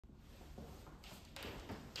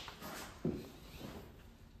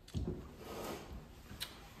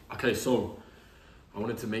Okay, so I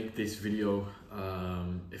wanted to make this video,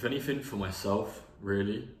 if anything, for myself,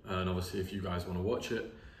 really, and obviously if you guys want to watch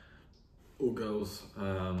it, or girls,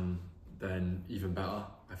 then even better.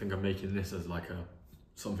 I think I'm making this as like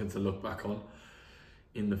something to look back on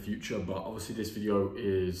in the future, but obviously this video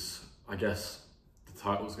is, I guess, the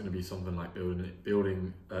title is going to be something like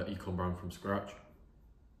building an ecom brand from scratch.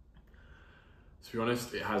 To be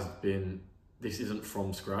honest, this isn't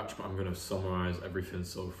from scratch, but I'm going to summarize everything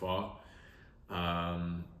so far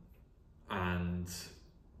and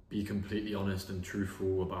be completely honest and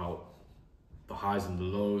truthful about the highs and the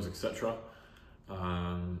lows, etc.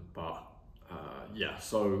 Yeah,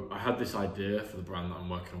 so I had this idea for the brand that I'm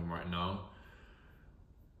working on right now.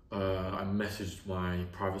 I messaged my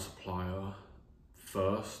private supplier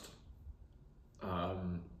first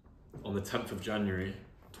on the 10th of January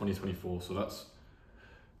 2024, so that's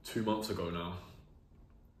 2 months ago now.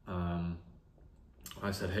 I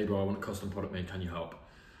said, hey bro, I want a custom product made, can you help?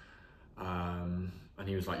 And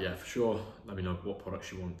he was like, yeah, for sure, let me know what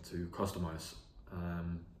products you want to customize.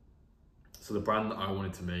 So the brand that I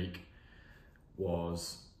wanted to make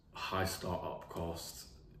was high startup cost.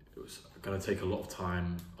 It was going to take a lot of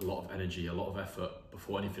time, a lot of energy, a lot of effort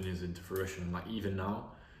before anything is into fruition. Like even now,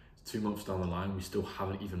 2 months down the line, we still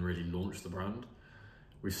haven't even really launched the brand.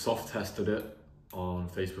 We soft tested it on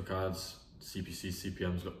Facebook ads. CPC,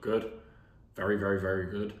 CPMs look good, very, very, very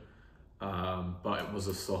good. But it was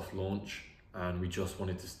a soft launch and we just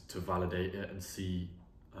wanted to validate it and see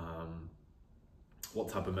what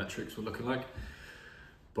type of metrics we're looking like.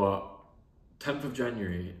 But 10th of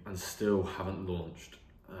January and still haven't launched.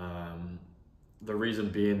 The reason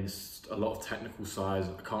being is a lot of technical sides.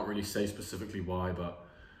 I can't really say specifically why, but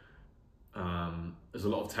there's a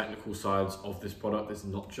lot of technical sides of this product. It's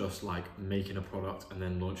not just like making a product and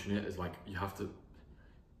then launching it. It's like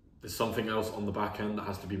there's something else on the back end that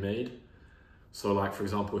has to be made. So like, for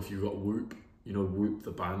example, if you've got Whoop, you know, Whoop,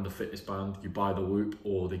 the band, the fitness band, you buy the Whoop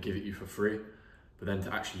or they give it you for free. But then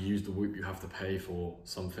to actually use the Whoop, you have to pay for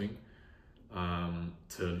something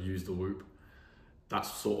to use the Whoop. That's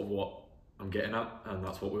sort of what I'm getting at, and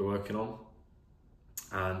that's what we're working on.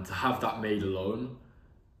 And to have that made alone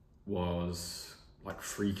was like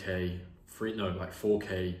 4K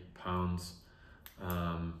pounds.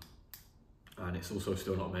 And it's also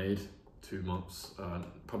still not made, 2 months,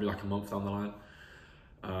 probably like a month down the line.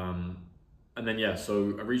 And then, yeah,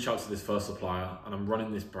 so I reached out to this first supplier and I'm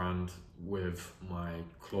running this brand with my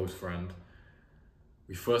close friend.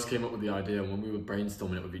 We first came up with the idea, and when we were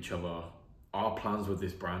brainstorming it with each other, our plans with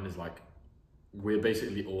this brand is like, we're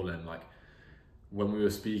basically all in. Like when we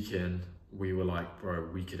were speaking, we were like, bro,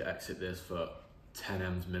 we could exit this for 10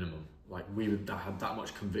 M's minimum. Like had that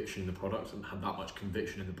much conviction in the product and had that much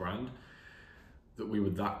conviction in the brand that we were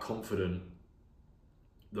that confident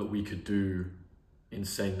that we could do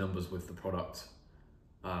insane numbers with the product,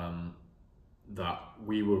 that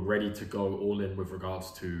we were ready to go all in with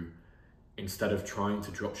regards to, instead of trying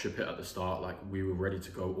to drop ship it at the start, like we were ready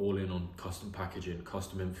to go all in on custom packaging,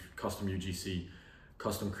 custom UGC,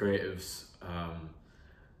 custom creatives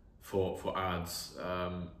for ads,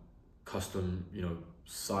 custom,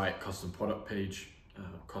 site, custom product page,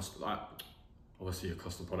 obviously a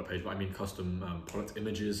custom product page, but I mean custom product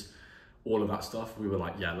images, all of that stuff. We were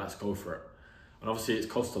like, yeah, let's go for it. And obviously it's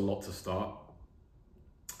cost a lot to start,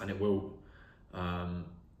 and it will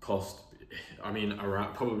cost, I mean,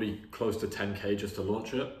 around probably close to 10K just to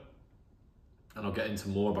launch it. And I'll get into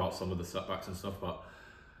more about some of the setbacks and stuff, but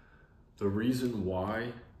the reason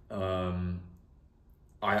why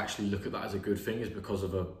I actually look at that as a good thing is because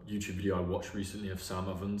of a YouTube video I watched recently of Sam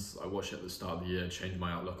Ovens. I watched it at the start of the year, changed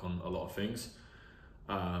my outlook on a lot of things.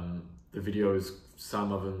 The video is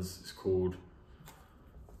Sam Ovens, it's called,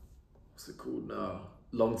 what's it called now?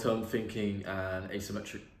 Long-term thinking and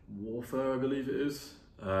asymmetric warfare, I believe it is,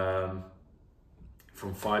 from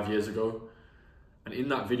 5 years ago. And in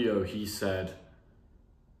that video, he said,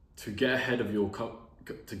 to get ahead of your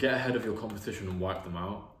competition and wipe them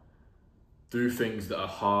out, do things that are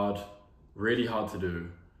hard, really hard to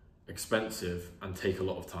do, expensive, and take a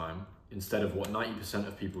lot of time, instead of what 90%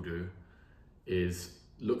 of people do, is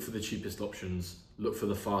look for the cheapest options, look for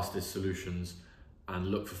the fastest solutions,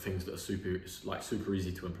 and look for things that are super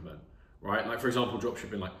easy to implement, right? Like for example,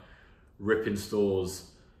 dropshipping, like ripping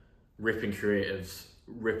stores, ripping creatives,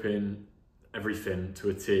 ripping everything to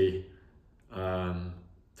a T,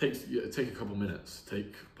 take a couple minutes,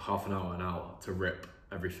 take half an hour to rip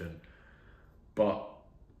everything. But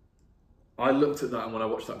I looked at that, and when I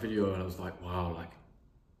watched that video, and I was like, wow, like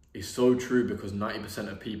it's so true, because 90%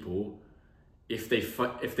 of people, if they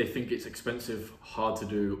think it's expensive, hard to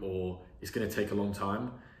do, or it's going to take a long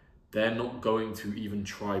time, they're not going to even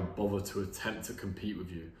bother to attempt to compete with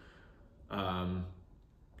you.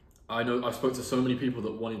 I know I spoke to so many people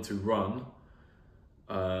that wanted to run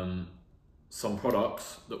some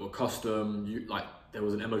products that were custom, like there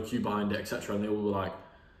was an MOQ behind it, etc. And they all were like,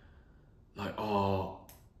 oh,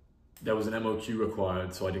 there was an MOQ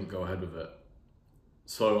required, so I didn't go ahead with it.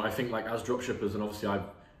 So I think like as dropshippers, and obviously I've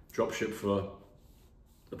dropshipped for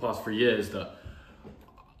the past 3 years, that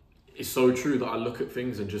it's so true that I look at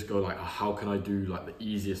things and just go like, oh, how can I do like the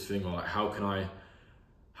easiest thing, or like how can I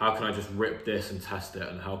just rip this and test it,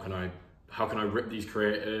 and how can I rip these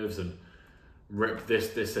creatives and rip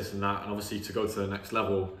this and that. And obviously to go to the next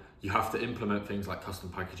level, you have to implement things like custom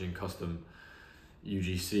packaging, custom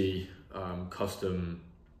UGC, custom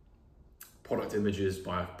product images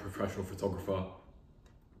by a professional photographer,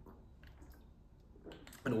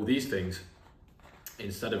 and all these things,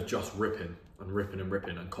 instead of just ripping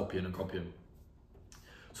and copying.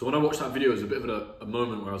 So when I watched that video, it was a bit of a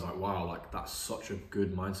moment where I was like, wow, like that's such a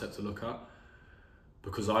good mindset to look at,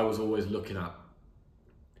 because I was always looking at,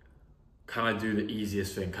 can I do the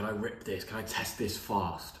easiest thing? Can I rip this? Can I test this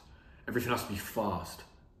fast? Everything has to be fast.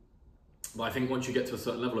 But I think once you get to a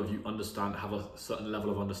certain level of have a certain level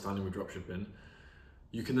of understanding with dropshipping,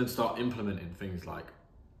 you can then start implementing things like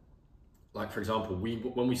for example,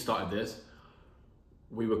 when we started this,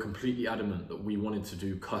 we were completely adamant that we wanted to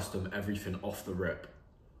do custom everything off the rip.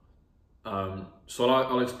 So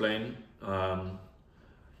I'll explain. The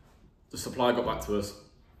supplier got back to us,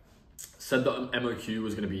 said that an MOQ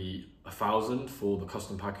was going to be 1,000 for the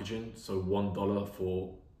custom packaging, so $1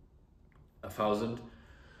 for 1,000,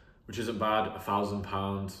 which isn't bad.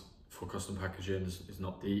 £1,000 for custom packaging is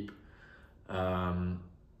not deep,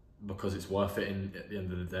 because it's worth it at the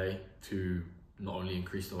end of the day to not only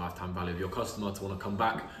increase the lifetime value of your customer to want to come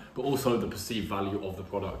back, but also the perceived value of the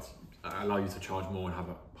product, allow you to charge more and have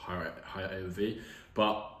a higher AOV.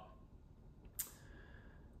 But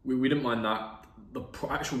we didn't mind that. The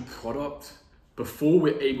actual product, before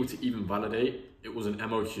we're able to even validate, it was an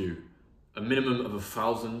MOQ, a minimum of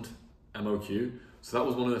 1,000 MOQ. So that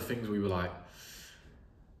was one of the things we were like,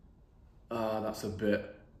 that's a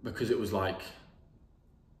bit, because it was like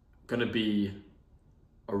gonna be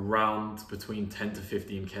around between 10 to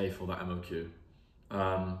 15K for that MOQ.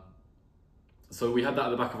 So we had that at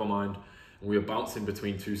the back of our mind, and we were bouncing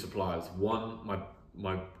between two suppliers. One,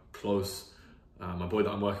 my close, my boy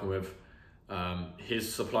that I'm working with,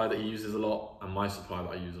 his supply that he uses a lot, and my supply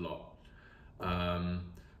that I use a lot.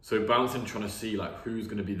 So bouncing, trying to see like who's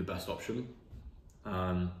going to be the best option.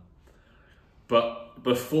 But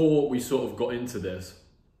before we sort of got into this,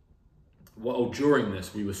 during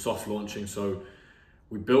this, we were soft launching. So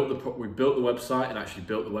we built the website, and actually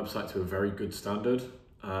built the website to a very good standard,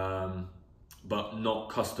 but not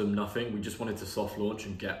custom, nothing. We just wanted to soft launch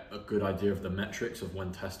and get a good idea of the metrics of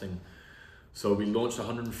when testing. So we launched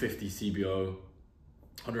 150 CBO,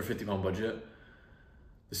 £150 budget.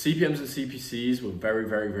 The CPMs and CPCs were very,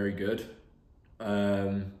 very, very good.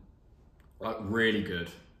 Like really good.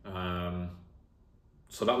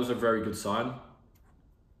 So that was a very good sign.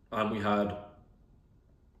 And we had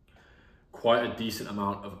quite a decent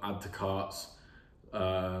amount of add to carts,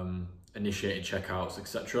 initiated checkouts,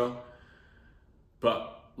 etc.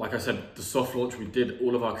 But like I said, the soft launch we did,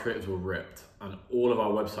 all of our creatives were ripped, and all of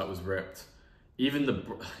our website was ripped. Even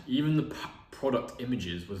the product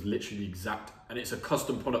images was literally exact, and it's a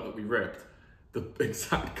custom product that we ripped, the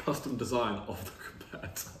exact custom design of the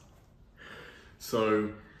competitor.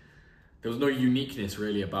 So there was no uniqueness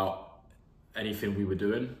really about anything we were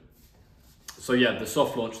doing. So yeah, the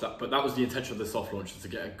soft launch, but that was the intention of the soft launch, to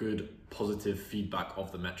get a good positive feedback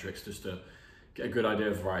of the metrics, just to get a good idea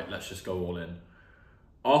of, right, let's just go all in.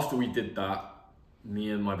 After we did that,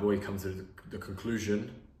 me and my boy come to the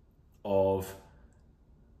conclusion of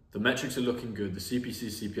the metrics are looking good, the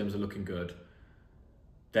CPC, CPMs are looking good.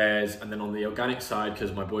 And then on the organic side,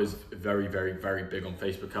 because my boy's very, very, very big on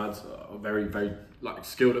Facebook ads, very, very like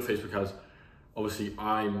skilled at Facebook ads. Obviously,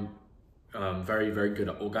 I'm very, very good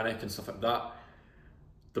at organic and stuff like that.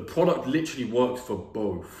 The product literally works for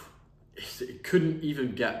both. It couldn't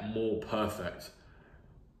even get more perfect.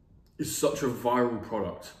 It's such a viral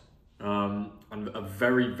product, and a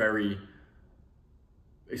very, very,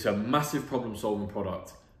 it's a massive problem solving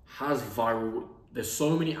product. There's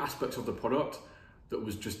so many aspects of the product that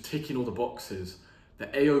was just ticking all the boxes. The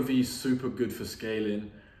AOV is super good for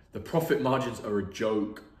scaling. The profit margins are a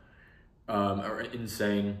joke, are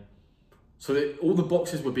insane. So all the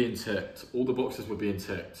boxes were being ticked.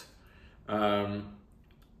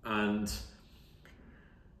 And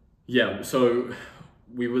yeah, so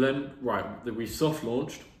we were then, we soft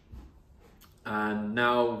launched. And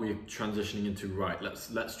now we're transitioning into, right,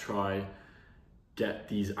 let's try get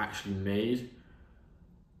these actually made.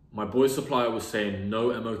 My boy's supplier was saying no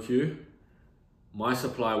MOQ. My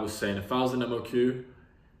supplier was saying 1,000 MOQ,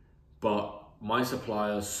 but my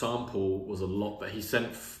supplier's sample was a lot, but he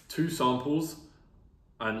sent 2 samples.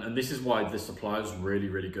 And this is why this supplier is really,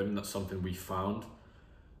 really good. And that's something we found,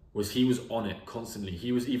 was he was on it constantly.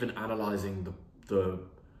 He was even analyzing the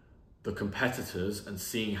competitors and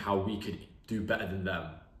seeing how we could do better than them.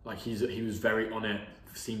 Like he was very on it,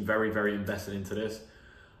 seemed very, very invested into this.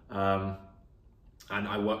 And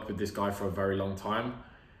I worked with this guy for a very long time.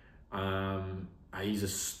 He's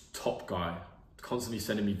a top guy, constantly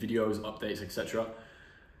sending me videos, updates, etc.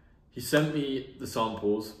 He sent me the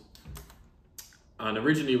samples, and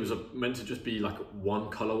originally it was meant to just be like one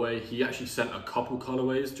colorway. He actually sent a couple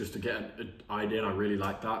colorways just to get an idea, and I really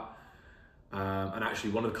liked that. And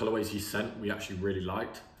actually one of the colorways he sent, we actually really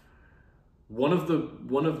liked. One of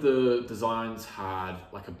the designs had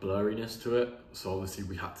like a blurriness to it. So obviously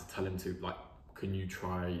we had to tell him to like, can you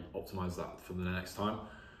try optimize that for the next time?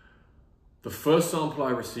 The first sample I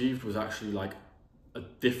received was actually like a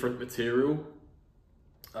different material.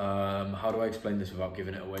 How do I explain this without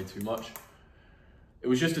giving it away too much? It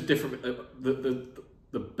was just a different,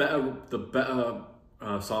 the better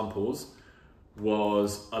samples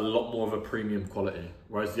was a lot more of a premium quality,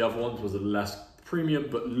 whereas the other ones was a less premium,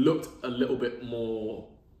 but looked a little bit more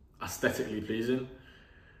aesthetically pleasing.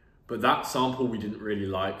 But that sample we didn't really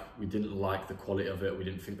like. We didn't like the quality of it. We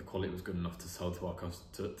didn't think the quality was good enough to sell to our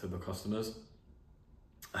to the customers.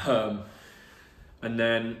 And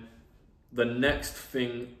then the next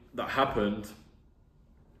thing that happened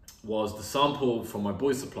was the sample from my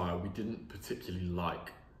boy's supplier we didn't particularly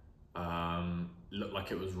like. It looked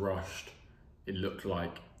like it was rushed. It looked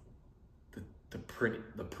like the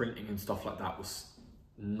printing and stuff like that was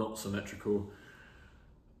not symmetrical.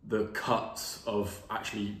 The cuts of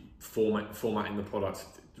actually formatting the product,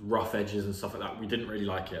 rough edges and stuff like that, we didn't really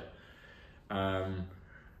like it.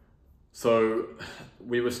 So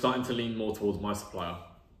we were starting to lean more towards my supplier.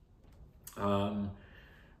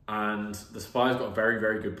 And the supplier's got a very,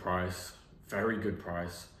 very good price,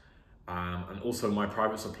 and also my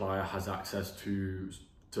private supplier has access to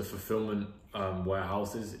fulfillment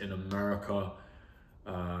warehouses in America.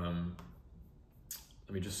 Let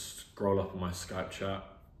me just scroll up on my Skype chat.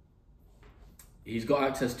 He's got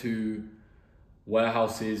access to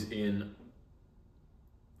warehouses in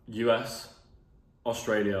US,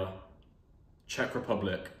 Australia, Czech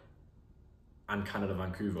Republic, and Canada,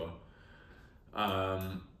 Vancouver.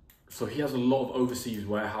 So he has a lot of overseas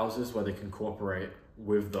warehouses where they can cooperate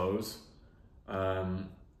with those in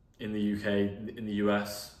the UK, in the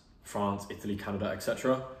US, France, Italy, Canada,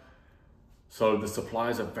 etc. So the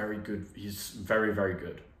suppliers are very good. He's very, very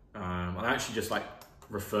good. I actually just like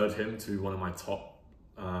referred him to one of my top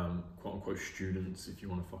quote unquote students, if you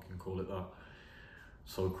want to fucking call it that.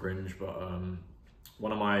 So cringe, but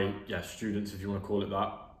one of my students, if you want to call it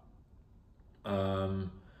that.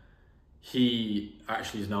 He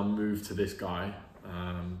actually has now moved to this guy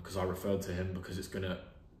because I referred to him because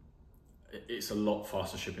it's a lot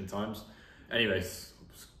faster shipping times. Anyways,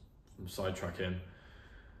 I'm sidetracking.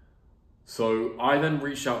 So I then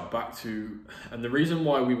reached out back to, and the reason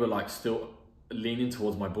why we were like still leaning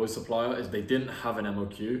towards my boy supplier is they didn't have an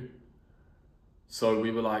MOQ. So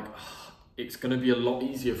we were like, it's going to be a lot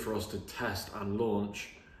easier for us to test and launch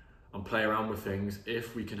and play around with things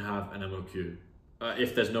if we can have an MOQ.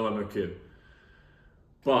 If there's no MOQ.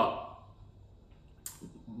 But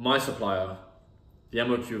my supplier, the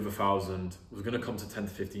MOQ of 1,000 was going to come to 10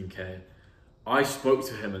 to 15K. I spoke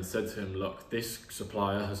to him and said to him, look, this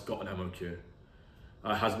supplier has got an MOQ.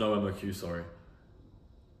 Has no MOQ, sorry.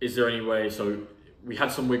 Is there any way? So we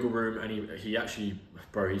had some wiggle room, and he actually,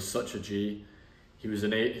 bro, he's such a G. He was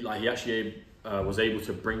he actually was able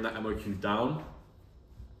to bring that MOQ down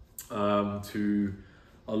to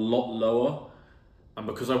a lot lower. And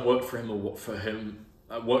because I worked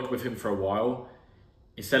with him for a while,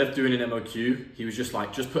 instead of doing an MOQ, he was just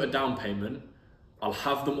like, just put a down payment, I'll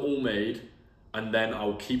have them all made, and then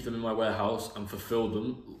I'll keep them in my warehouse and fulfill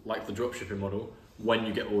them like the dropshipping model when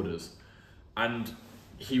you get orders. And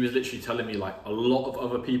he was literally telling me like a lot of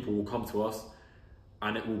other people will come to us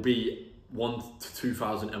and it will be 1,000 to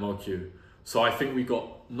 2,000 MOQ. So I think we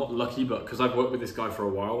got not lucky, but because I've worked with this guy for a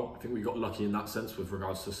while, I think we got lucky in that sense with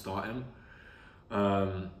regards to starting.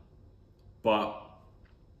 But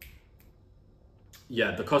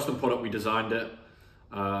yeah, the custom product, we designed it,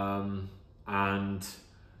 and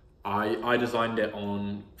I designed it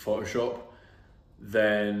on Photoshop,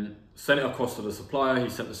 then sent it across to the supplier. He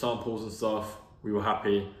sent the samples and stuff. We were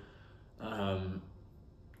happy.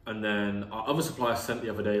 And then our other supplier sent the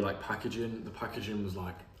other day like packaging. The packaging was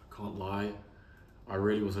like, I can't lie, I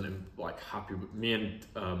really wasn't like happy with me, and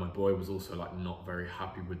my boy was also like not very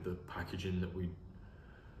happy with the packaging that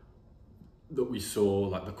we saw.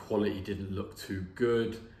 Like the quality didn't look too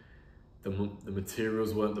good. The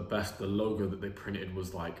materials weren't the best. The logo that they printed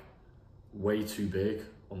was like way too big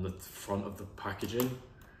on the front of the packaging.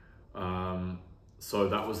 So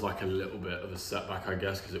that was like a little bit of a setback, I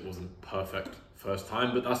guess, because it wasn't perfect first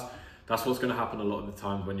time. But that's what's going to happen a lot of the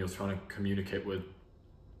time when you're trying to communicate with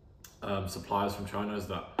suppliers from China, is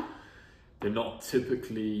that they won't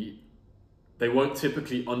typically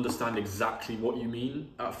understand exactly what you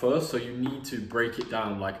mean at first. So you need to break it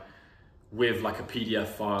down like with like a PDF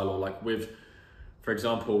file, or like with, for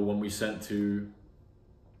example, when we sent to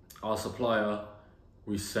our supplier,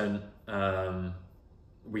 we sent,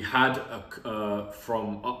 we had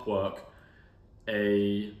from Upwork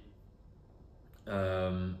a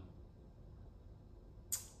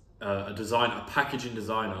packaging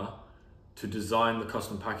designer to design the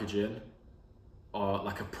custom packaging,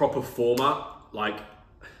 like a proper format. Like,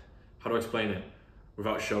 how do I explain it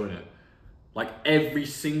without showing it? Like every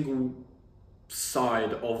single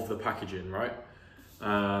side of the packaging, right?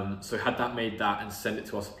 So had that made that and sent it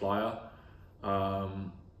to our supplier.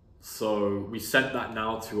 So we sent that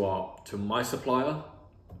now to my supplier,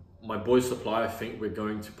 my boy's supplier. I think we're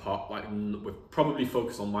going to we're probably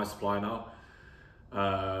focused on my supplier now.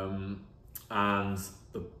 And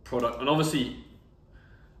the product, and obviously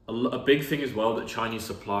a big thing as well, that Chinese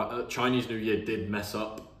New Year did mess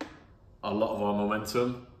up a lot of our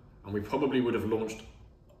momentum, and we probably would have launched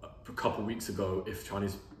a couple weeks ago if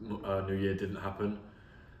Chinese New Year didn't happen,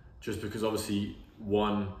 just because obviously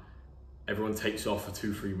everyone takes off for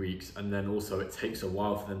 2-3 weeks, and then also it takes a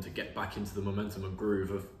while for them to get back into the momentum and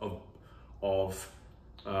groove of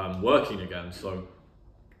working again. So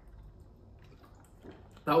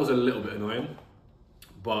that was a little bit annoying,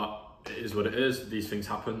 but it is what it is. These things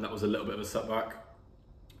happen. That was a little bit of a setback,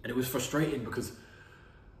 and it was frustrating because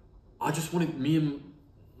I just wanted, me and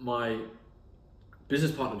my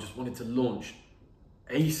business partner just wanted to launch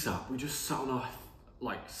ASAP. We just sat on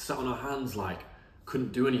our hands, like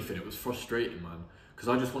couldn't do anything. It was frustrating, man, because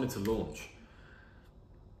I just wanted to launch,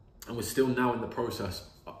 and we're still now in the process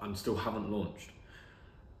and still haven't launched.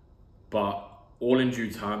 But all in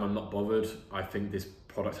due time. I'm not bothered. I think this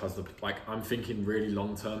product has I'm thinking really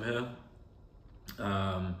long term here,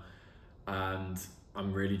 and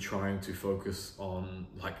I'm really trying to focus on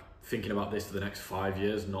like thinking about this for the next 5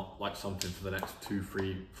 years, not like something for the next 2,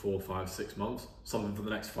 3, 4, 5, 6 months, something for the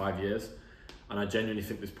next 5 years. And I genuinely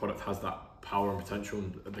think this product has that power and potential,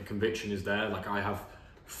 and the conviction is there. Like I have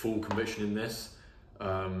full conviction in this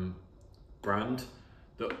brand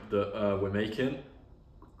that we're making.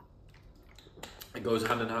 It goes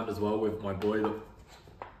hand in hand as well with my boy, that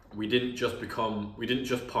we didn't just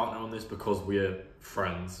partner on this because we're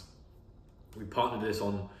friends. We partnered this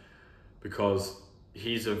on because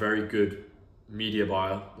he's a very good media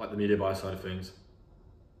buyer, like the media buyer side of things.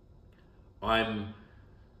 I'm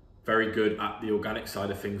very good at the organic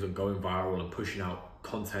side of things and going viral and pushing out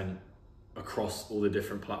content across all the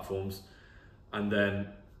different platforms. And then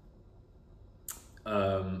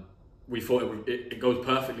we thought it goes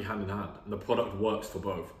perfectly hand in hand, and the product works for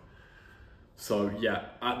both. So yeah,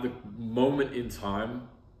 at the moment in time,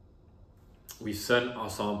 we sent our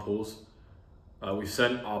samples, we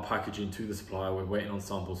sent our packaging to the supplier. We're waiting on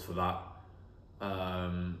samples for that.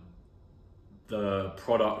 The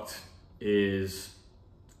product is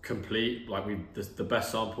complete. Like the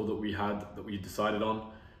best sample that we had, that we decided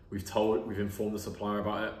on, we've informed the supplier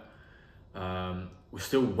about it. We're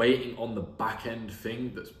still waiting on the back end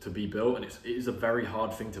thing that's to be built, and it is a very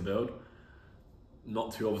hard thing to build.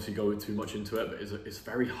 Not to obviously go too much into it, but it's a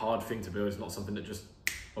very hard thing to build. It's not something that just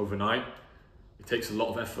overnight. It takes a lot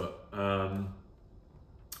of effort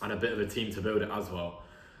and a bit of a team to build it as well.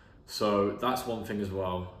 So that's one thing as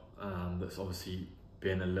well. That's obviously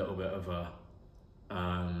been a little bit of a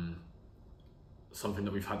something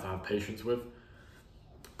that we've had to have patience with.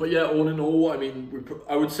 But yeah, all in all, I mean,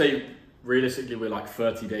 I would say realistically we're like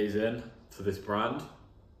 30 days in to this brand,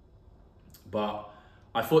 but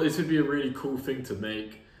I thought this would be a really cool thing to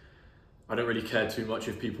make. I don't really care too much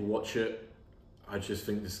if people watch it. I just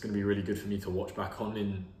think this is going to be really good for me to watch back on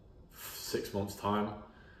in 6 months' time.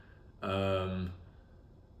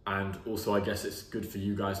 And also, I guess it's good for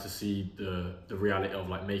you guys to see the reality of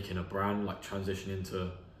like making a brand, like transition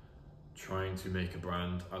into trying to make a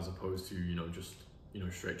brand as opposed to, just,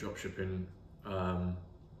 straight drop shipping.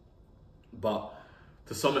 But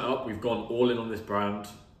to sum it up, we've gone all in on this brand.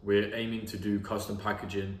 We're aiming to do custom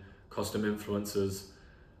packaging custom influencers,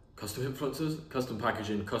 custom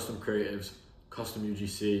packaging, custom creatives, custom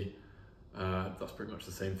UGC. That's pretty much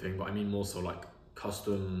the same thing, but I mean more so like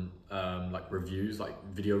custom like reviews, like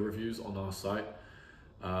video reviews on our site.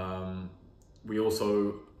 I've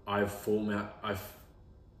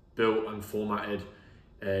built and formatted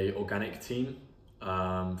a organic team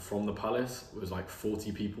from the Palace. It was like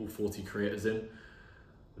 40 people, 40 creators in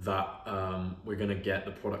that we're gonna get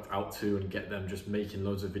the product out to and get them just making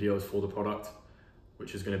loads of videos for the product,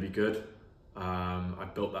 which is gonna be good. I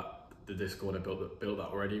built that, the Discord, I built that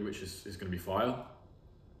already, which is gonna be fire.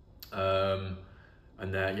 And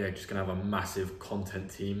they're, yeah, just gonna have a massive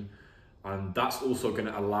content team. And that's also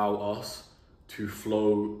gonna allow us to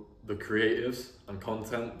flow the creatives and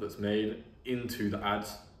content that's made into the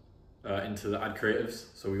ads, into the ad creatives.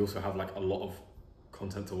 So we also have like a lot of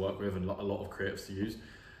content to work with and a lot of creatives to use.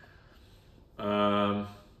 But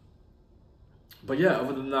yeah,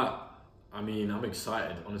 other than that, I mean, I'm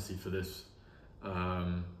excited, honestly, for this.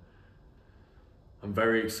 I'm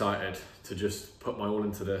very excited to just put my all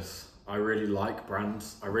into this. I really like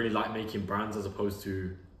brands. I really like making brands as opposed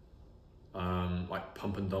to like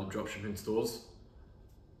pump and dump dropshipping stores,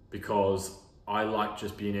 because I like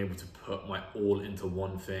just being able to put my all into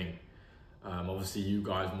one thing. Obviously you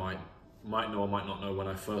guys might know or might not know, when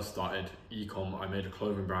I first started ecom, I made a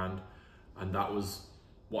clothing brand, and that was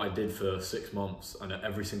what I did for 6 months, and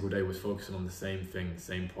every single day was focusing on the same thing, the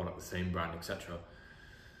same product, the same brand, etc.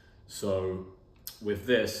 So with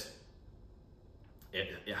this,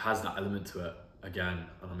 it has that element to it again,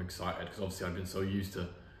 and I'm excited because obviously I've been so used to,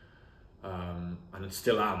 and I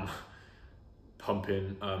still am,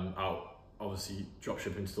 pumping out obviously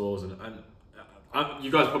dropshipping stores, and you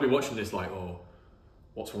guys are probably watching this like, oh,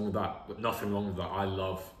 what's wrong with that? But nothing wrong with that. I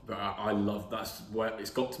love, that's where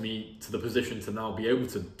it's got to me to the position to now be able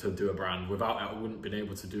to do a brand. Without it, I wouldn't have been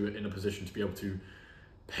able to do it in a position to be able to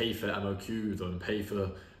pay for MOQs and pay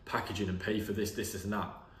for packaging and pay for this and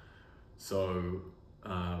that. So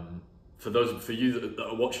for you that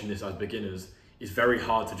are watching this as beginners, it's very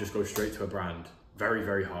hard to just go straight to a brand. Very,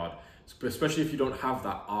 very hard, especially if you don't have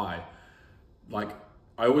that eye. Like,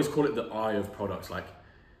 I always call it the eye of products. Like,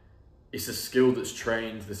 it's a skill that's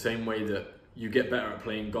trained the same way that you get better at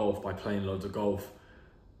playing golf by playing loads of golf.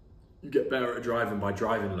 You get better at driving by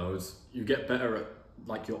driving loads. You get better at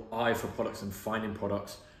like your eye for products and finding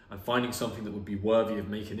something that would be worthy of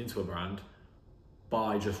making into a brand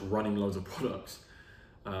by just running loads of products.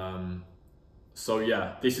 So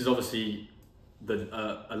yeah, this is obviously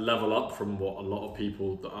a level up from what a lot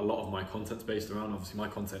of my content's based around. Obviously my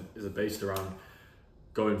content is based around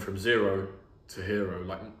going from zero to hero,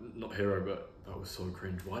 like not hero, but that was so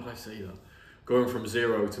cringe. Why did I say that? Going from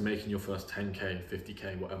zero to making your first 10K,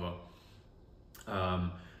 50K, whatever,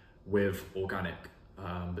 with organic.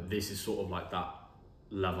 But this is sort of like that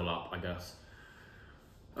level up, I guess.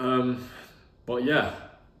 But yeah,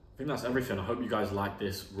 I think that's everything. I hope you guys like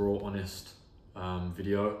this raw, honest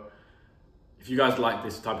video. If you guys like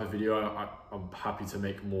this type of video, I'm happy to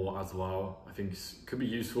make more as well. I think it could be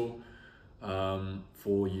useful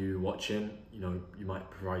for you watching. You know, you might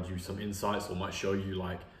provide you some insights, or might show you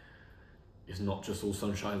like it's not just all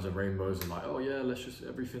sunshines and rainbows and like, oh yeah,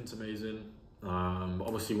 everything's amazing. But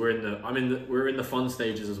obviously we're in the fun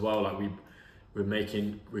stages as well. Like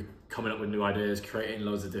we're coming up with new ideas, creating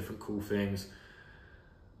loads of different cool things,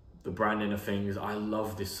 the branding of things. I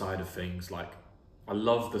love this side of things. Like, I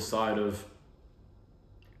love the side of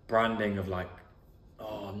branding of like,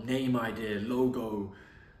 oh, name idea, logo,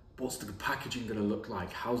 what's the packaging gonna look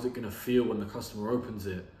like? How's it gonna feel when the customer opens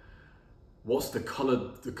it? What's the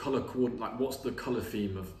color code, like what's the color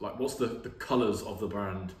theme of, like what's the colors of the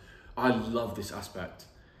brand? I love this aspect.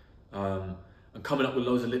 And coming up with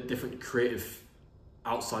loads of different creative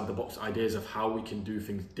outside the box ideas of how we can do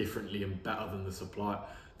things differently and better than the supplier,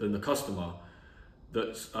 than the customer,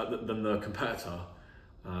 than the competitor.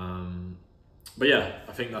 But yeah,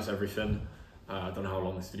 I think that's everything. I don't know how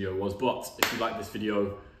long this video was, but if you like this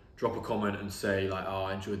video, drop a comment and say like, oh,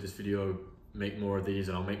 I enjoyed this video, make more of these,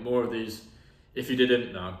 and I'll make more of these. If you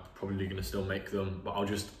didn't, no, I'm probably gonna still make them, but I'll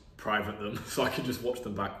just private them so I can just watch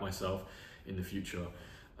them back myself in the future.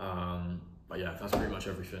 But yeah, that's pretty much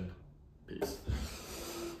everything. Peace.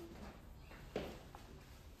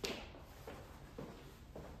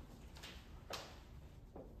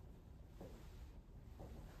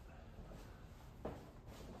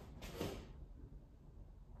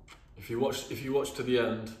 If you watch to the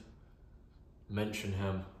end, mention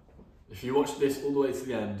him. If you watch this all the way to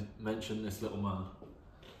the end, mention this little man,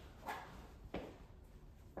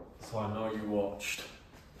 so I know you watched.